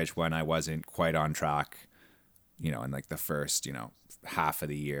discouraged when I wasn't quite on track, you know, in like the first, you know, half of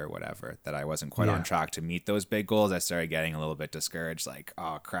the year or whatever, that I wasn't quite on track to meet those big goals. I started getting a little bit discouraged, like,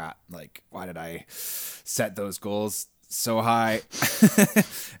 oh crap, like why did I set those goals so high?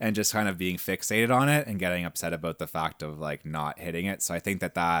 And just kind of being fixated on it and getting upset about the fact of like not hitting it. So I think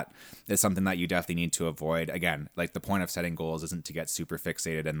that is something that you definitely need to avoid. Again, like the point of setting goals isn't to get super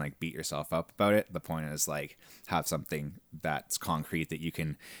fixated and like beat yourself up about it. The point is like have something that's concrete that you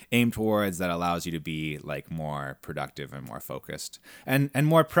can aim towards that allows you to be like more productive and more focused and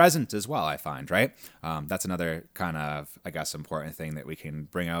more present as well, I find, right? That's another kind of, I guess, important thing that we can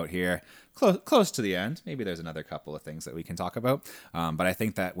bring out here close to the end. Maybe there's another couple of things that we can talk about. But I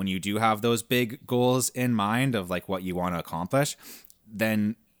think that when you do have those big goals in mind of like what you want to accomplish,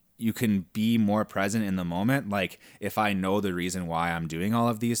 then you can be more present in the moment. Like if I know the reason why I'm doing all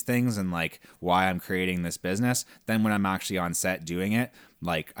of these things and like why I'm creating this business, then when I'm actually on set doing it,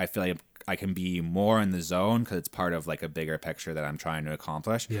 like I feel like I can be more in the zone because it's part of like a bigger picture that I'm trying to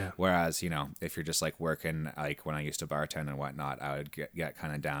accomplish. Yeah. Whereas, you know, if you're just like working, like when I used to bartend and whatnot, I would get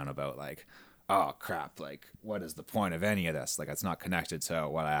kind of down about like, oh crap, like what is the point of any of this? Like it's not connected to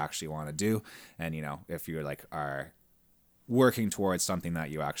what I actually want to do. And, you know, if you're like are working towards something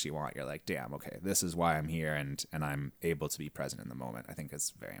that you actually want, you're like, damn, okay, this is why I'm here and I'm able to be present in the moment. I think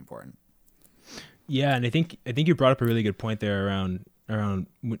it's very important. Yeah. And I think you brought up a really good point there around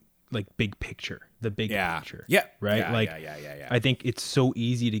like big picture, the big picture. Yeah. Right. Yeah. I think it's so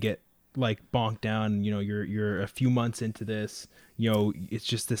easy to get like bonked down. You know, you're a few months into this, you know, it's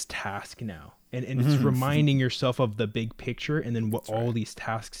just this task now. And it's reminding yourself of the big picture and then what all these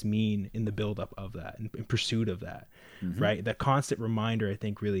tasks mean in the buildup of that and in pursuit of that, right? That constant reminder, I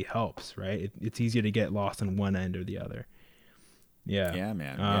think, really helps, right? It's easier to get lost on one end or the other. Yeah. Yeah,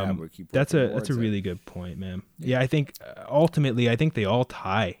 man. That's a really good point, man. Yeah, I think ultimately, I think they all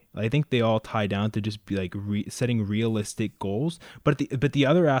tie. I think they all tie down to just be like setting realistic goals. But the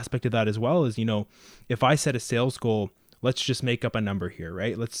other aspect of that as well is, you know, if I set a sales goal, let's just make up a number here,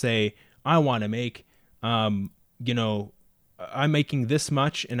 right? Let's say I want to make you know, I'm making this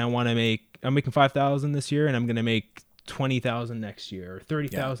much and I'm making 5,000 this year and I'm going to make 20,000 next year or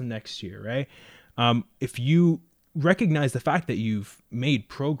 30,000 next year. Right. If you recognize the fact that you've made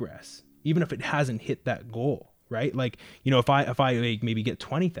progress, even if it hasn't hit that goal, right? Like, you know, if I maybe get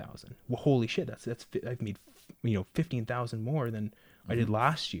 20,000, well, holy shit, that's I've made, you know, 15,000 more than I did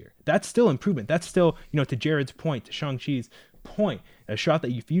last year. That's still improvement. That's still, you know, to Jared's point, to Shang-Chi's point, a shot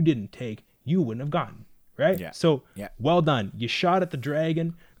that if you didn't take, you wouldn't have gotten, right? Yeah. So well done. You shot at the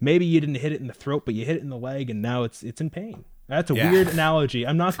dragon. Maybe you didn't hit it in the throat, but you hit it in the leg, and now it's in pain. That's a weird analogy.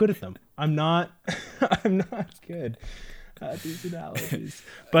 I'm not good at them. I'm not good at these analogies.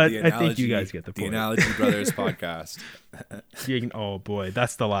 But I think you guys get the point. The Analogy Brothers podcast. Oh boy,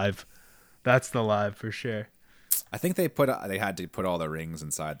 that's the live. That's the live for sure. I think they had to put all the rings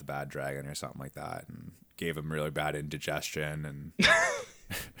inside the bad dragon or something like that, and gave him really bad indigestion and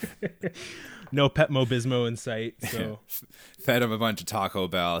no Pepto Bismol in sight. So fed him a bunch of Taco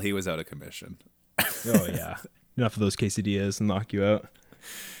Bell. He was out of commission. Oh yeah, enough of those quesadillas and knock you out.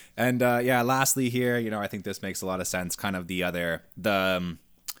 And lastly here, you know, I think this makes a lot of sense. Kind of the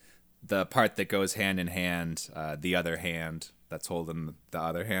part that goes hand in hand, the other hand that's holding the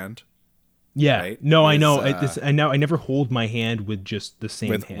other hand. Yeah, right? No, I know. I never hold my hand with just the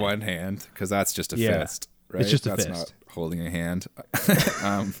same with hand. one hand, because that's just a fist, right? It's just a that's fist. Not holding a hand.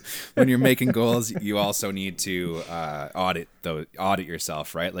 When you're making goals, you also need to audit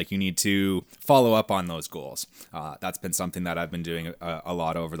yourself, right? Like you need to follow up on those goals. That's been something that I've been doing a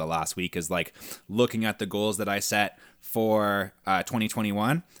lot over the last week, is like looking at the goals that I set for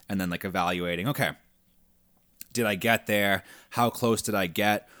 2021 and then like evaluating, okay, did I get there? How close did I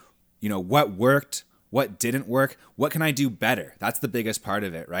get? You know, what worked, what didn't work, what can I do better? That's the biggest part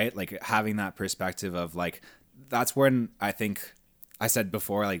of it, right? Like having that perspective of like, that's when I think I said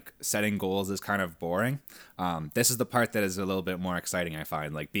before, like setting goals is kind of boring. This is the part that is a little bit more exciting, I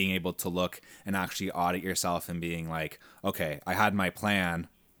find, like being able to look and actually audit yourself and being like, okay, I had my plan,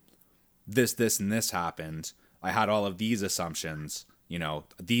 this, and this happened. I had all of these assumptions, you know,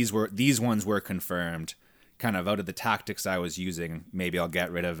 these ones were confirmed. Kind of out of the tactics I was using, maybe I'll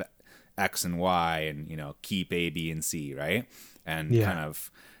get rid of X and Y and, you know, keep A, B, and C, right? And kind of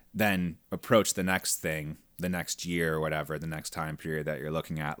then approach the next thing, the next year or whatever, the next time period that you're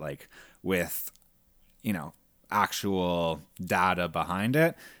looking at, like with, you know, actual data behind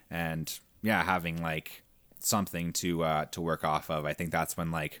it, and having like something to work off of. I think that's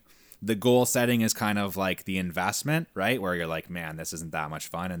when like the goal setting is kind of like the investment, right? Where you're like, man, this isn't that much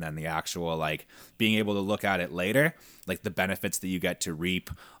fun. And then the actual like being able to look at it later, like the benefits that you get to reap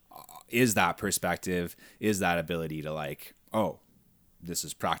is that perspective, is that ability to like, oh, this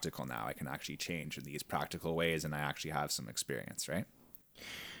is practical now. I can actually change in these practical ways and I actually have some experience, right?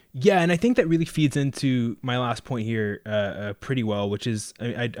 Yeah, and I think that really feeds into my last point here pretty well, which is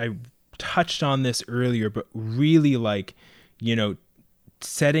I touched on this earlier, but really like, you know,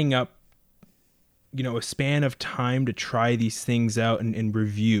 setting up, you know, a span of time to try these things out and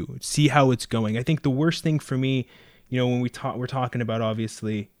review, see how it's going. I think the worst thing for me, you know, when we're talking about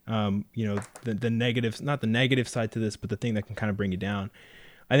obviously, you know, the negatives, not the negative side to this, but the thing that can kind of bring you down.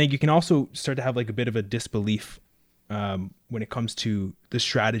 I think you can also start to have like a bit of a disbelief when it comes to the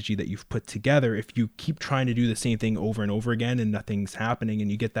strategy that you've put together. If you keep trying to do the same thing over and over again and nothing's happening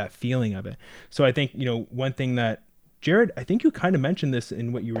and you get that feeling of it. So I think, you know, one thing that Jared, I think you kind of mentioned this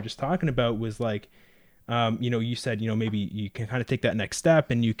in what you were just talking about was like, you know, you said, you know, maybe you can kind of take that next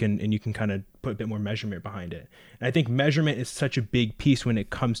step and you can kind of put a bit more measurement behind it. And I think measurement is such a big piece when it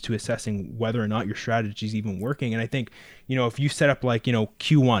comes to assessing whether or not your strategy is even working. And I think, you know, if you set up like, you know,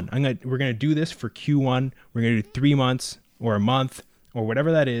 Q1, we're going to do this for Q1, we're going to do 3 months or a month or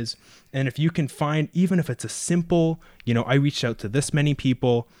whatever that is. And if you can find, even if it's a simple, you know, I reached out to this many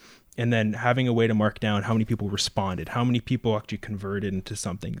people, and then having a way to mark down how many people responded, how many people actually converted into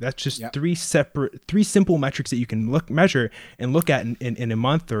something. That's just three simple metrics that you can measure and look at in a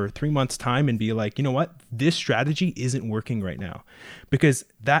month or 3 months time and be like, you know what, this strategy isn't working right now. Because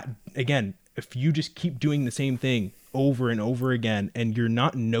that, again, if you just keep doing the same thing over and over again and you're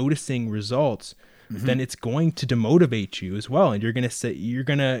not noticing results, then it's going to demotivate you as well. And you're going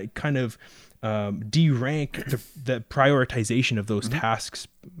to kind of de-rank the prioritization of those tasks,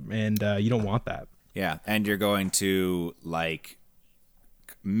 and you don't want that. Yeah, and you're going to like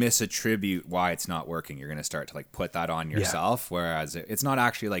misattribute why it's not working. You're going to start to like put that on yourself, whereas it's not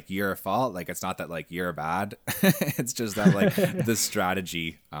actually like your fault. Like it's not that like you're bad. It's just that like the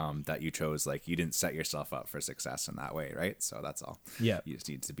strategy that you chose, like you didn't set yourself up for success in that way, right? So that's all. Yeah, you just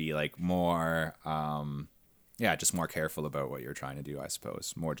need to be like more just more careful about what you're trying to do, I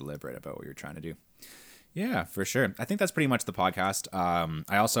suppose, more deliberate about what you're trying to do. Yeah, for sure. I think that's pretty much the podcast.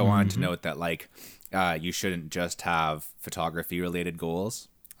 I also wanted to note that like you shouldn't just have photography related goals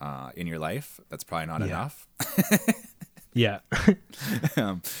in your life. That's probably not enough. Yeah.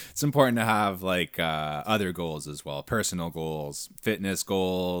 It's important to have like other goals as well, personal goals, fitness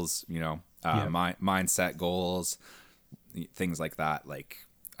goals, mindset goals, things like that. Like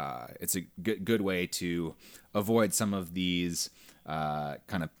it's a good way to avoid some of these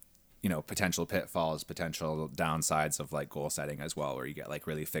kind of potential pitfalls, potential downsides of like goal setting as well, where you get like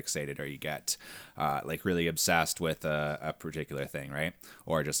really fixated or you get like really obsessed with a particular thing, right?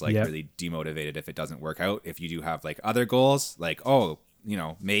 Or just like really demotivated if it doesn't work out. If you do have like other goals, like,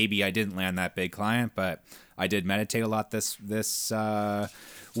 maybe I didn't land that big client, but I did meditate a lot this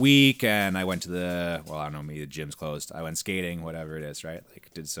week, and I went to maybe the gym's closed. I went skating, whatever it is, right?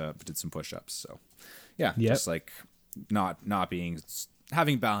 Like did some push-ups. So just like not being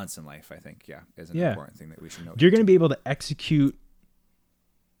having balance in life, I think, is an important thing that we should know. You're going to be able to execute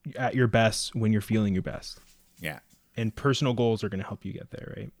at your best when you're feeling your best. Yeah. And personal goals are going to help you get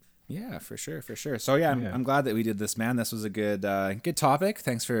there, right? Yeah, for sure. So I'm glad that we did this, man. This was a good topic.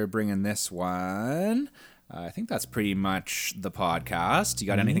 Thanks for bringing this one. I think that's pretty much the podcast. You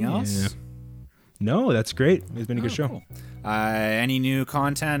got anything else? No, that's great. It's been a good show. Cool. Any new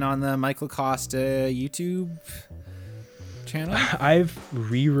content on the Mike LaCosta YouTube channel? I've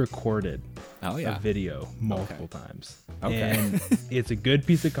re-recorded a video multiple times. Okay. And it's a good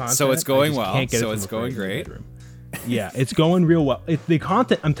piece of content. So it's going well. Can't get so it it's going great. Yeah, it's going real well. The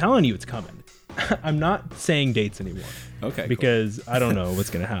content, I'm telling you, it's coming. I'm not saying dates anymore. Okay. Because I don't know what's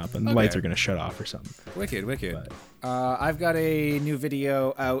going to happen. The lights are going to shut off or something. Wicked. I've got a new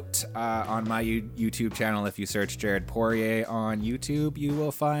video out on my YouTube channel. If you search Jared Poirier on YouTube, you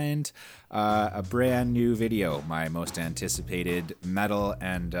will find a brand new video, my most anticipated metal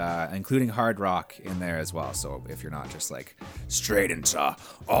and including hard rock in there as well. So if you're not just like straight into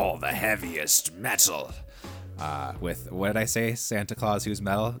all the heaviest metal, with, what did I say? Santa Claus who's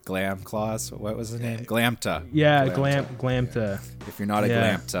metal? Glam Claus? What was his name? Glamta. Yeah, Glamta. If you're not a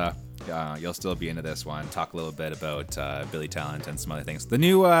Glamta, you'll still be into this one. Talk a little bit about Billy Talent and some other things. The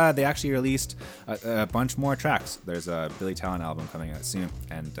new, they actually released a bunch more tracks. There's a Billy Talent album coming out soon,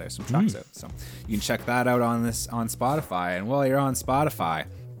 and there's some tracks out. So you can check that out on Spotify. And while you're on Spotify,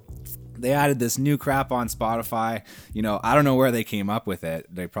 they added this new crap on Spotify. I don't know where they came up with it.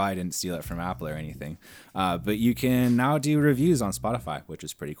 They probably didn't steal it from Apple or anything. But you can now do reviews on Spotify, which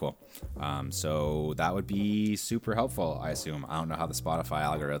is pretty cool. So that would be super helpful, I assume. I don't know how the Spotify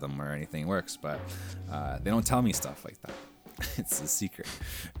algorithm or anything works, but they don't tell me stuff like that. It's a secret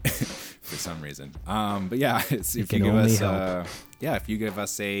for some reason. But yeah, if you give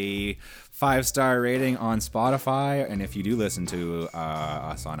us a 5-star rating on Spotify, and if you do listen to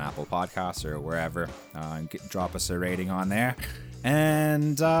us on Apple Podcasts or wherever, drop us a rating on there,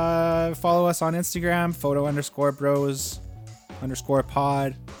 and follow us on Instagram,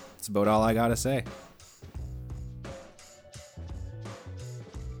 photo_bros_pod. That's about all I gotta say.